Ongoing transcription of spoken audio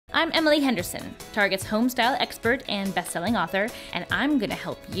I'm Emily Henderson, Target's home style expert and best-selling author, and I'm gonna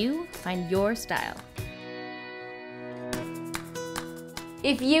help you find your style.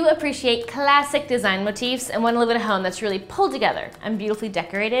 If you appreciate classic design motifs and want to live in a home that's really pulled together and beautifully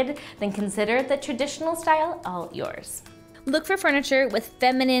decorated, then consider the traditional style all yours. Look for furniture with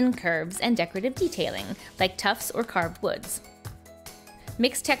feminine curves and decorative detailing, like tufts or carved woods.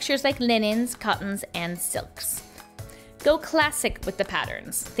 Mix textures like linens, cottons, and silks. Go classic with the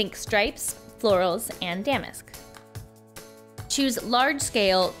patterns. Think stripes, florals, and damask. Choose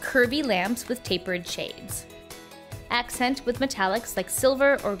large-scale, curvy lamps with tapered shades. Accent with metallics like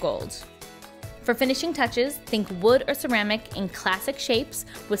silver or gold. For finishing touches, think wood or ceramic in classic shapes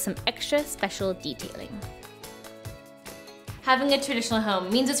with some extra special detailing. Having a traditional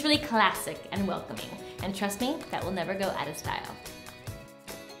home means it's really classic and welcoming, and trust me, that will never go out of style.